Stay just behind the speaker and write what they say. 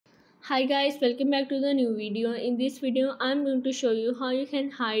Hi guys, welcome back to the new video. In this video, I'm going to show you how you can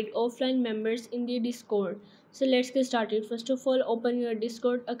hide offline members in the Discord. So let's get started. First of all, open your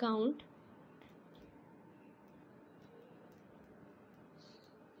Discord account.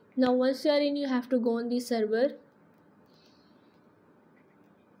 Now once you are in, you have to go on the server.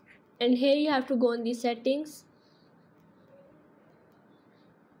 And here you have to go on the settings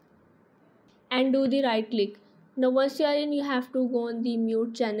and do the right click. Now once you are in, you have to go on the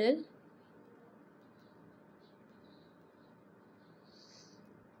mute channel.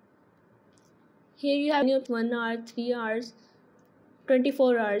 Here you have 1 hour, 3 hours,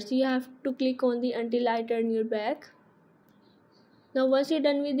 24 hours. You have to click on the until I turn your back. Now once you're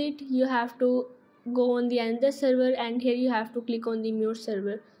done with it, you have to go on the another server and here you have to click on the mute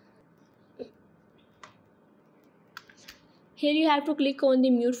server. Here you have to click on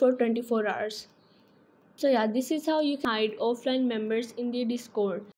the mute for 24 hours. So yeah, this is how you can hide offline members in the Discord.